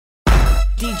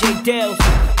DJ Delz.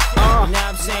 You know what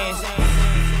I'm saying?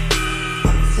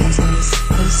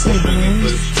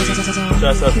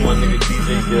 Shouts out to my nigga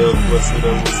DJ Delz. What's it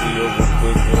up? We'll see you over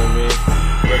quick, you know what I mean?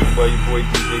 Record by your boy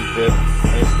DJ Delz.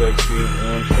 Hunnedstack kid, you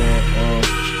know what I'm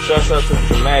saying? Shouts out to the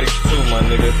Dramatics too, my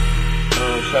nigga.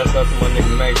 Shouts out to my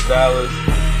nigga Max Dollars,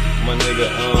 my nigga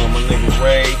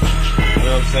Ray. You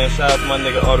know what I'm saying? Shout out to my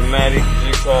nigga Automatic,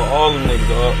 Jigsaw, all them niggas,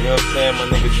 you know what I'm saying? My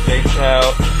nigga J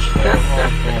Child.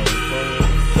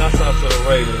 Shouts out to the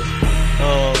Raiders.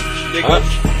 Big up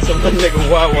to my nigga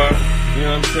Wawa, you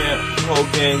know what I'm saying? Whole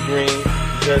Gang Green,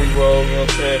 Jetty Roll, you know what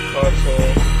I'm saying? Cartoon,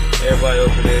 everybody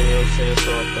over there, you know what I'm saying? It's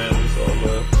all family, it's all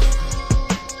love.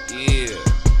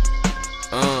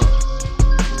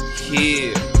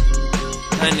 Yeah.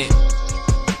 Honey.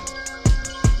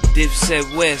 Dipset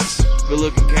West. Good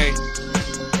looking, K.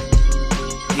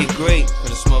 Get great.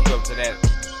 Gonna smoke up to that.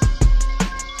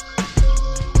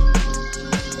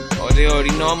 Oh, they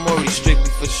already know I'm already strictly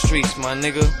for the streets, my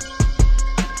nigga.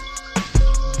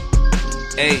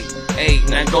 Hey,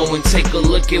 now go and take a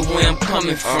look at where I'm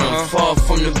coming from. Far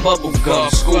from the bubble gum,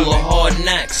 school of hard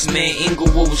knocks. Man,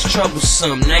 Inglewood was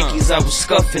troublesome. Nikes, I was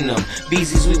scuffing them.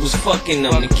 Beezies, we was fucking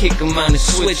them. And kick them out and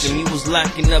switch them. He was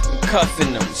locking up and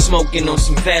cuffing them. Smoking on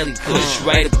some Valley Kush,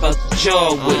 right about the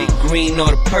jaw with it. Green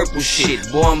or the purple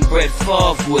shit. Boy, I'm Brett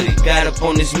Favre with it. Got up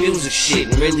on this music shit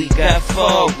and really got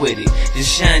far with it. This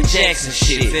Sean Jackson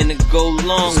shit, finna go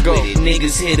long with it.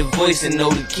 Niggas hear the voice and know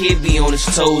the kid be on his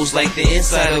toes like the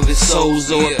inside of his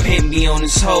souls, or a pimp be on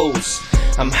his hoes.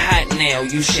 I'm hot now,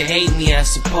 you should hate me I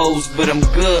suppose, but I'm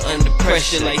good under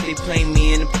pressure like they play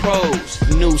me in the pros.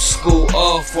 New school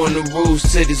off on the rules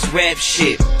to this rap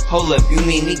shit. Hold up, you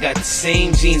mean he got the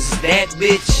same jeans as that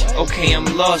bitch? Okay, I'm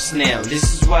lost now,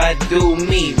 this is why I do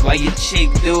me, why your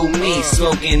chick do me,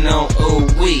 smoking on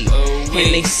ooh-wee.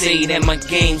 And they say that my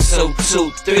game's so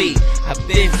 2-3. I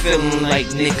been feeling like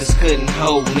niggas couldn't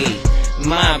hold me.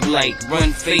 Mob like,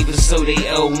 run favors so they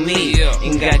owe me.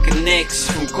 And got connects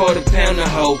from quarter pound to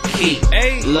whole key.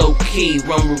 Low key,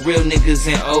 run with real niggas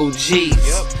and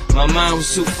OGs. My mind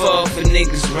was too far for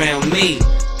niggas around me.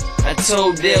 I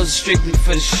told Delz strictly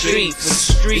for the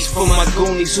streets. It's for my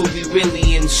goonies who be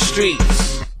really in the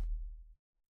streets.